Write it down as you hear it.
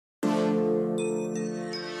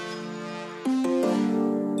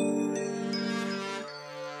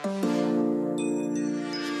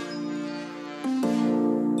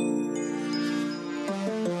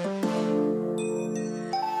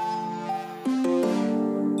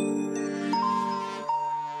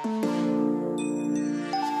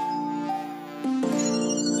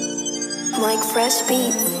Like fresh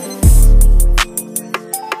beats.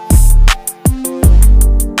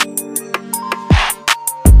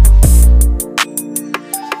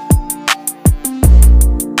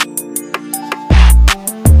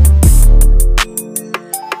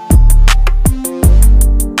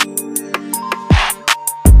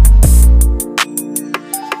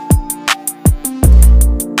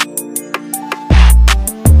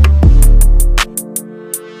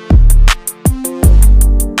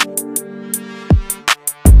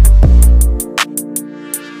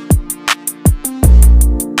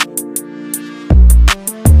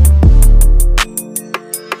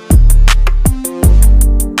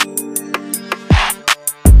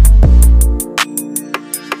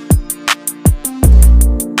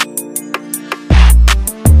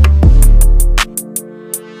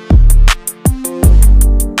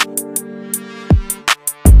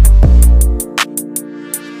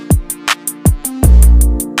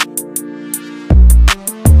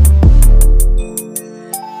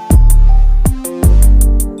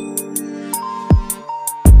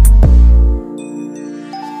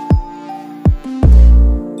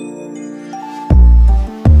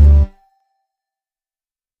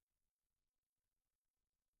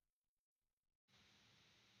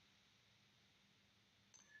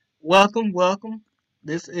 Welcome, welcome.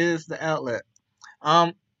 This is the outlet.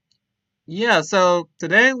 Um, yeah, so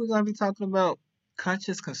today we're gonna be talking about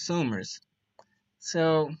conscious consumers.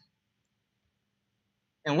 So,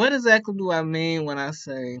 and what exactly do I mean when I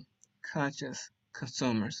say conscious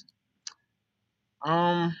consumers?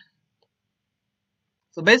 Um,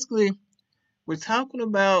 so basically, we're talking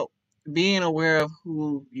about being aware of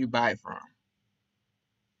who you buy from.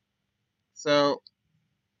 So,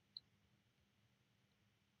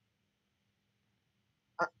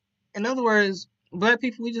 uh, in other words, black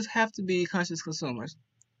people, we just have to be conscious consumers.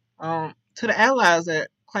 To the allies that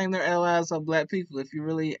claim they're allies of black people, if you're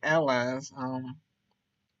really allies,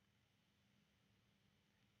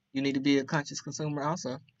 you need to be a conscious consumer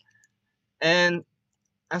also. And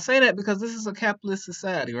I say that because this is a capitalist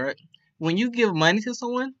society, right? When you give money to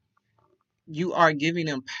someone, you are giving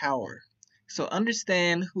them power. So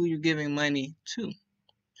understand who you're giving money to.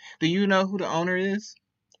 Do you know who the owner is?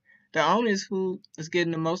 The owner is who is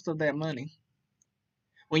getting the most of that money.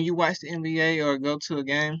 When you watch the NBA or go to a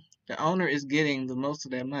game, the owner is getting the most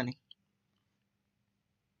of that money.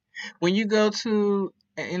 When you go to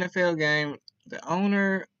an NFL game, the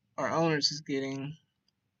owner or owners is getting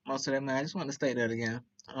most of that money. I just want to state that again.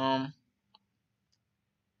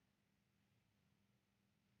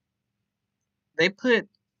 They put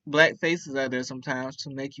black faces out there sometimes to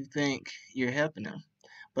make you think you're helping them.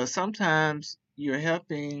 But sometimes you're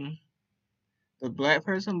helping the black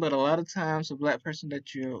person, but a lot of times the black person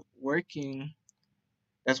that's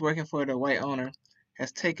working for the white owner,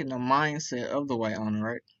 has taken the mindset of the white owner,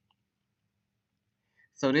 right?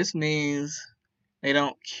 So this means they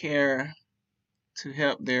don't care to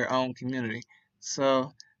help their own community.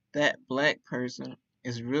 So that black person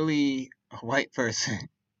is really a white person.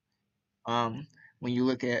 Um, when you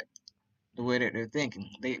look at the way that they're thinking.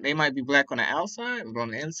 They might be black on the outside, but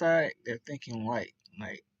on the inside, they're thinking white.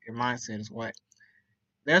 Like their mindset is white.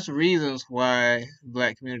 There's reasons why the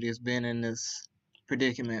black community has been in this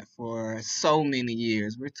predicament for so many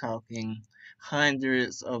years. We're talking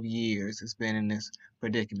hundreds of years it's been in this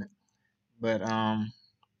predicament. But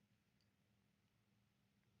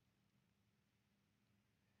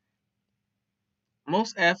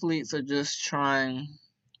most athletes are just trying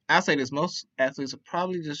I'll say this, most athletes are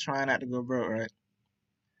probably just trying not to go broke, right?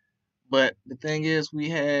 But the thing is we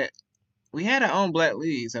had our own black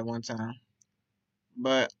leagues at one time.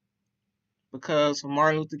 But because of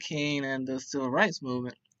Martin Luther King and the civil rights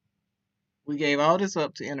movement, we gave all this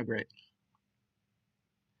up to integrate.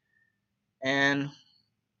 And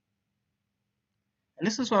and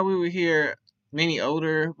this is why we would hear many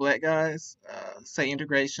older black guys say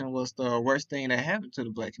integration was the worst thing that happened to the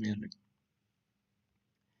black community.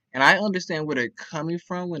 And I understand where they're coming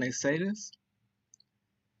from when they say this.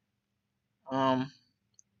 Um,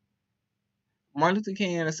 Martin Luther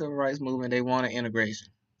King and the civil rights movement, they wanted integration.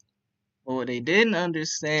 But what they didn't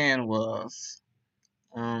understand was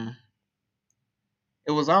um,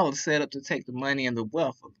 it was all set up to take the money and the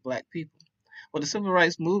wealth of black people. What the civil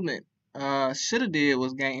rights movement should have did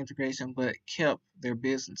was gain integration, but kept their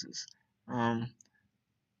businesses. Um,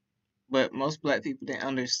 but most black people didn't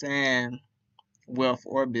understand wealth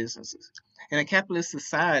or businesses. In a capitalist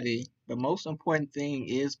society, the most important thing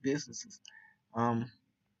is businesses um,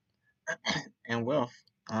 and wealth.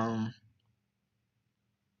 Um,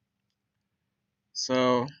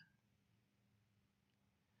 so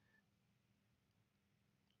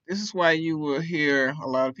This is why you will hear a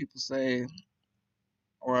lot of people say,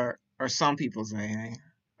 or some people say,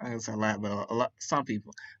 I think it's a lot, but some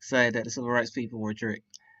people say that the civil rights people were tricked.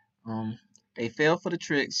 They fell for the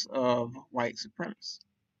tricks of white supremacists.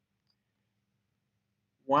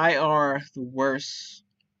 Why are the worst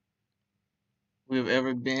we've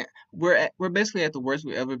ever been? We're basically at the worst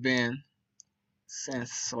we've ever been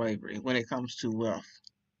since slavery when it comes to wealth.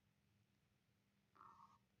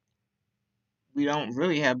 We don't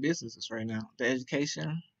really have businesses right now. The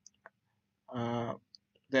education uh,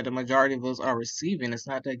 that the majority of us are receiving is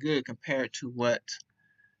not that good compared to what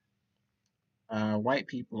white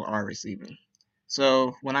people are receiving.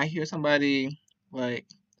 So when I hear somebody like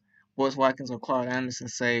Boyce Watkins or Claude Anderson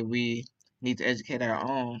say we need to educate our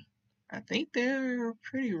own, I think they're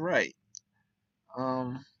pretty right.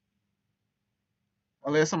 Um,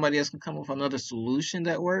 unless somebody else can come up with another solution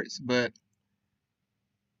that works, but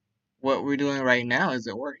what we're doing right now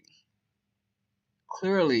isn't working.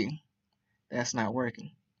 Clearly, that's not working.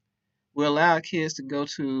 We allow kids to go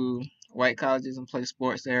to white colleges and play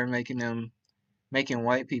sports there, making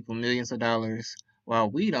white people millions of dollars, while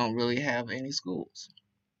we don't really have any schools.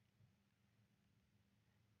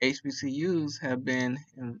 HBCUs have been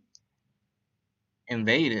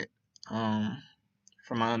invaded, from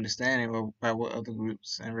my understanding, by what other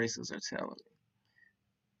groups and races are telling me.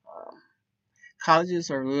 Um, Colleges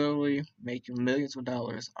are literally making millions of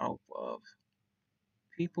dollars off of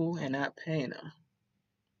people and not paying them.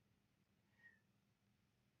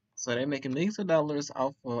 So they're making millions of dollars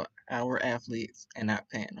off of our athletes and not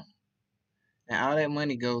paying them. And all that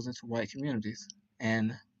money goes into white communities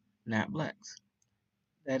and not blacks.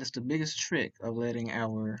 That is the biggest trick of letting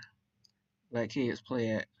our black kids play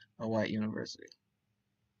at a white university.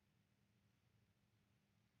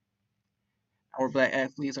 Our black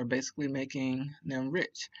athletes are basically making them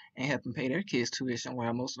rich and helping pay their kids' tuition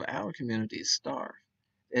while most of our communities starve.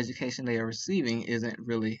 The education they are receiving isn't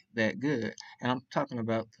really that good. And I'm talking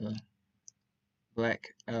about the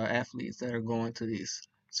black athletes that are going to these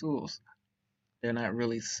schools. They're not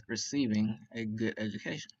really receiving a good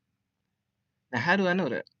education. Now, how do I know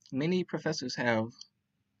that? Many professors have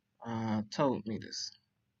told me this,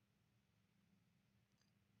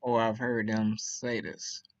 or I've heard them say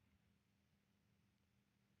this.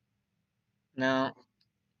 Now,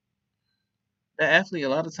 the athlete a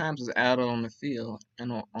lot of times is out on the field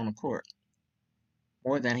and on the court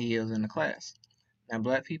more than he is in the class. Now,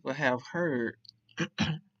 black people have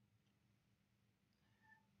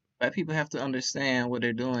to understand what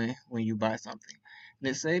they're doing when you buy something.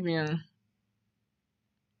 Nick Saban,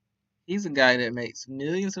 he's a guy that makes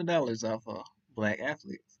millions of dollars off of black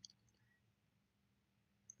athletes.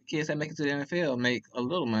 The kids that make it to the NFL make a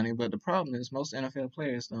little money, but the problem is most NFL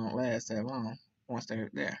players don't last that long once they're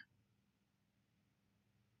there.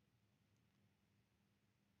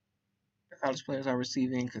 College players are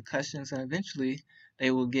receiving concussions, and eventually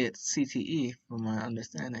they will get CTE, from my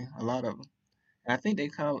understanding. A lot of them, and I think they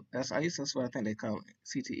call it, that's I guess that's what I think they call it,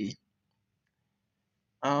 CTE.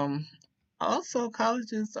 Um, Also,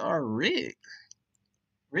 colleges are rigged.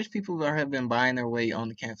 Rich people have been buying their way on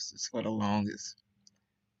the campuses for the longest,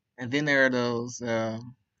 and then there are those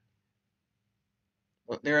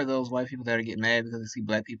white people that are getting mad because they see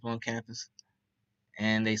black people on campus,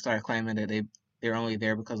 and they start claiming that they're only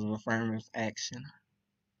there because of affirmative action,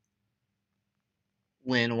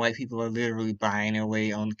 when white people are literally buying their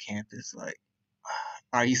way on the campus. Like,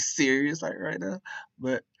 are you serious? Like right now?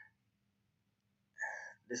 But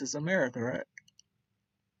this is America, right?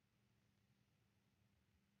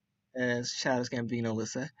 As Childish Gambino would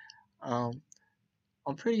say. Um,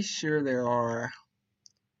 I'm pretty sure there are.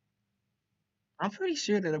 I'm pretty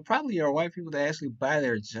sure that there probably are white people that actually buy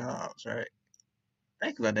their jobs, right?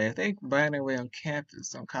 Think about that. If they buying their way on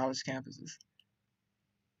campus, on college campuses,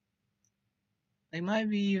 they might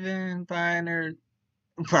be even buying their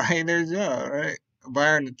buying their job, right?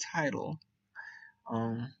 Buying the title,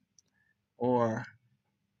 um, or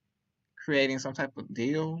creating some type of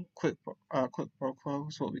deal, quick pro quo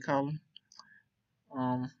is what we call them.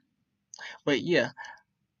 Um, but yeah,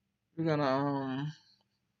 we're gonna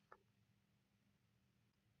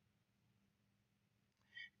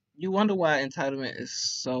you wonder why entitlement is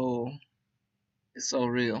so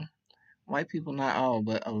real. White people, not all,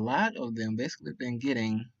 but a lot of them basically been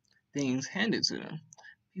getting things handed to them.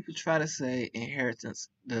 People try to say inheritance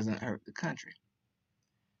doesn't hurt the country.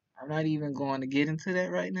 I'm not even going to get into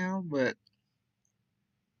that right now, but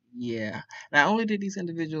yeah. Not only did these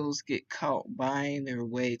individuals get caught buying their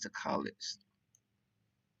way to college,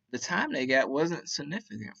 the time they got wasn't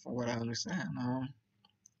significant from what I understand.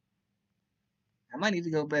 I might need to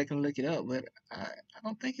go back and look it up, but I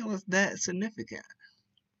don't think it was that significant.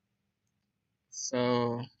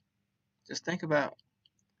 So just think about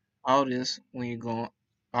all this when you're going,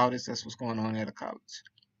 all this that's what's going on at a college.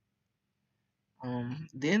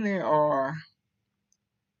 Then there are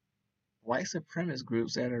white supremacist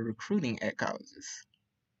groups that are recruiting at colleges.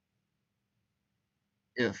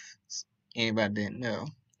 If anybody didn't know,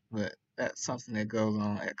 but that's something that goes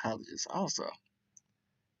on at colleges also.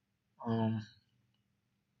 Um,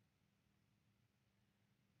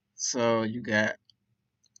 so you got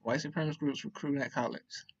white supremacist groups recruiting at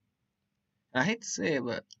college. And I hate to say it,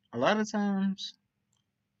 but a lot of times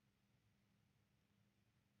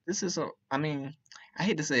this is I mean, I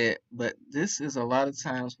hate to say it, but this is a lot of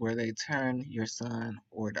times where they turn your son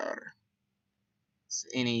or daughter. So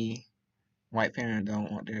any white parent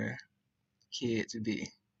don't want their kid to be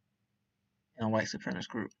in a white supremacist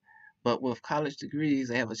group. But with college degrees,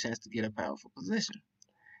 they have a chance to get a powerful position.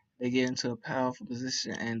 They get into a powerful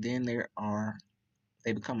position, and then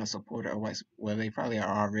they become a supporter of white. Well, they probably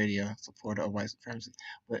are already a supporter of white supremacy.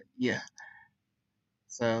 But yeah,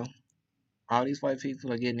 so all these white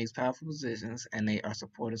people are getting these powerful positions, and they are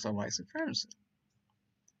supporters of white supremacy.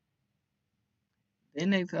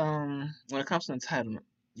 Then when it comes to entitlement,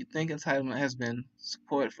 you think entitlement has been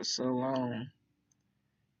supported for so long,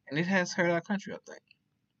 and it has hurt our country.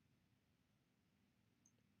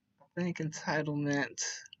 I think entitlement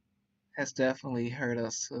has definitely hurt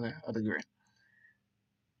us to a degree.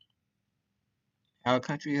 Our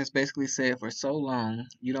country has basically said for so long,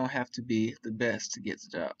 you don't have to be the best to get the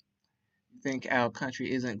job. You think our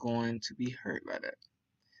country isn't going to be hurt by that?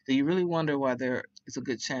 Do you really wonder why there is a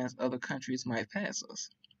good chance other countries might pass us?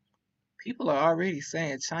 People are already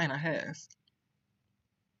saying China has.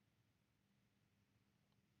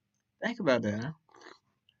 Think about that. Huh?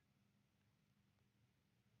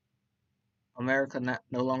 America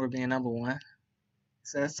no longer being number one.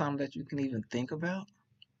 Is that something that you can even think about?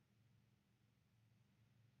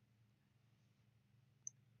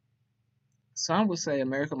 Some would say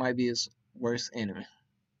America might be its worst enemy.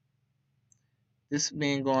 This has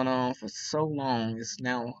been going on for so long, it's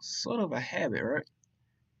now sort of a habit, right?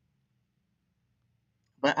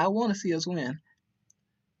 But I want to see us win.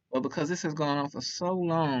 But because this has gone on for so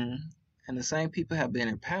long and the same people have been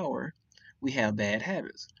in power, we have bad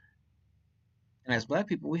habits. And as black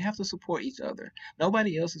people, we have to support each other.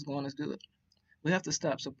 Nobody else is going to do it. We have to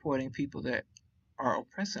stop supporting people that are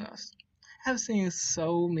oppressing us. I've seen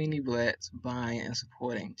so many blacks buying and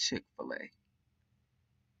supporting Chick-fil-A.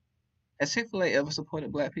 Has Chick-fil-A ever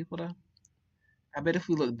supported black people though? I bet if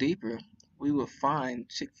we look deeper, we will find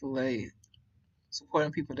Chick-fil-A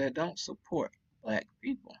supporting people that don't support black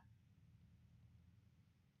people.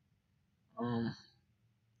 Um,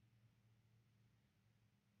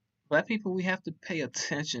 Black people, we have to pay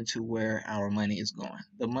attention to where our money is going.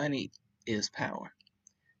 The money is power.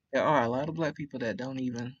 There are a lot of black people that don't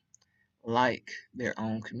even like their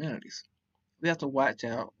own communities. We have to watch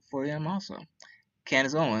out for them also.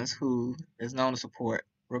 Candace Owens, who is known to support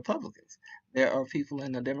Republicans. There are people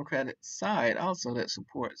in the Democratic side also that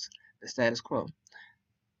supports the status quo.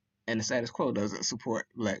 And the status quo doesn't support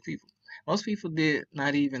black people. Most people did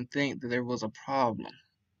not even think that there was a problem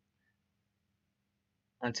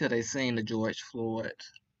until they seen the George Floyd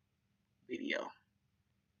video.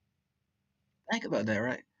 Think about that,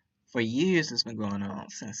 right? For years it's been going on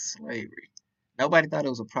since slavery. Nobody thought it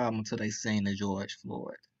was a problem until they seen the George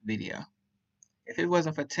Floyd video. If it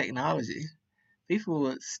wasn't for technology, people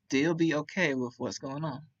would still be okay with what's going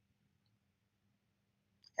on.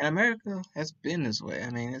 And America has been this way.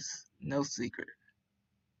 I mean, it's no secret.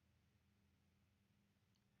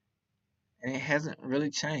 And it hasn't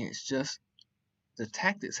really changed, just the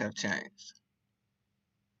tactics have changed.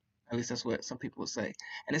 At least that's what some people say.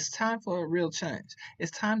 And it's time for a real change.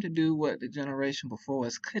 It's time to do what the generation before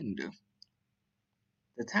us couldn't do.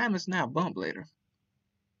 The time is now, bump later.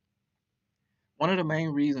 One of the main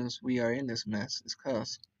reasons we are in this mess is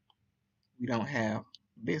because we don't have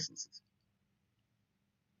businesses.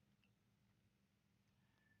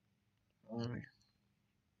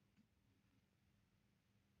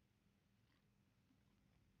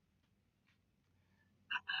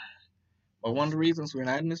 But one of the reasons we're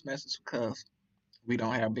not in this mess is because we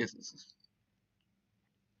don't have businesses.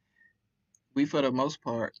 We, for the most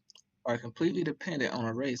part, are completely dependent on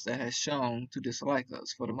a race that has shown to dislike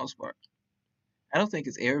us for the most part. I don't think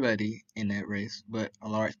it's everybody in that race, but a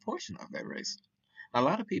large portion of that race. A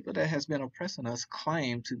lot of people that has been oppressing us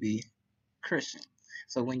claim to be Christian.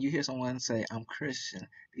 So when you hear someone say, I'm Christian,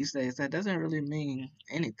 these days that doesn't really mean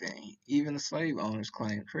anything. Even the slave owners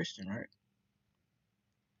claim Christian, right?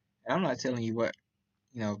 And I'm not telling you what,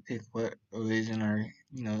 pick what religion or,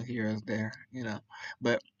 heroes there,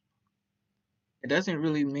 but it doesn't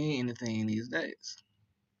really mean anything these days.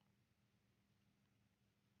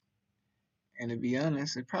 And to be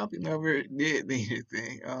honest, it probably never did mean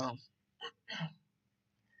anything.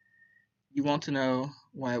 You want to know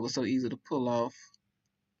why it was so easy to pull off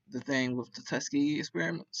the thing with the Tuskegee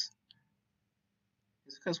experiments?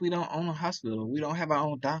 It's because we don't own a hospital. We don't have our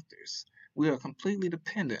own doctors. We are completely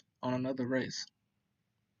dependent on another race.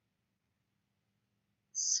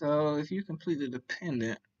 So if you're completely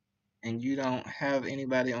dependent and you don't have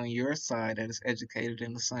anybody on your side that is educated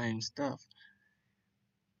in the same stuff,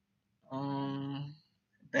 um,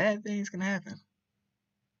 bad things can happen.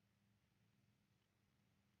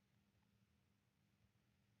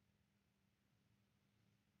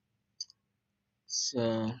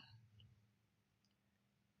 So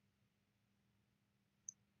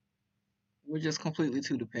we're just completely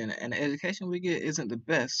too dependent, and the education we get isn't the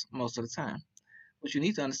best most of the time. What you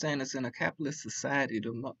need to understand is in a capitalist society,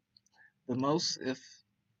 the most if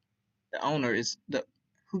the owner is the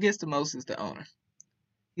who gets the most is the owner.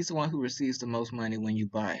 He's the one who receives the most money when you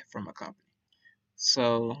buy from a company.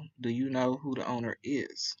 So, do you know who the owner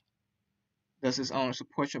is? Does this owner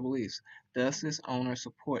support your beliefs? Does this owner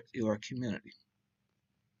support your community?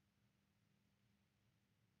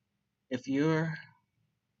 If you're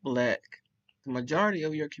black, the majority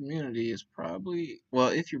of your community is probably, well,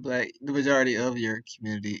 if you're black, the majority of your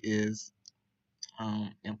community is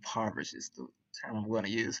impoverished, is the term I'm going to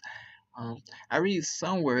use. Um, I read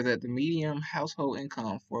somewhere that the median household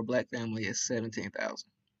income for a black family is 17,000.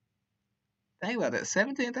 Think about that,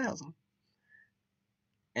 17,000.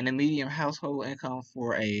 And the median household income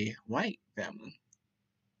for a white family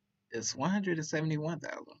is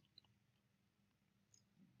 171,000.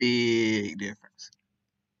 Big difference.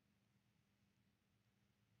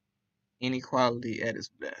 Inequality at its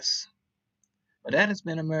best. But that has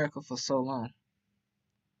been America for so long.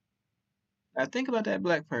 Now think about that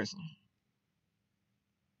black person.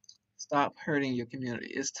 Stop hurting your community.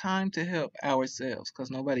 It's time to help ourselves because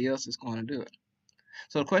nobody else is going to do it.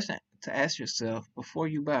 So the question to ask yourself before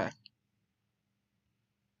you buy,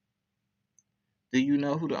 do you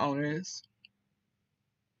know who the owner is?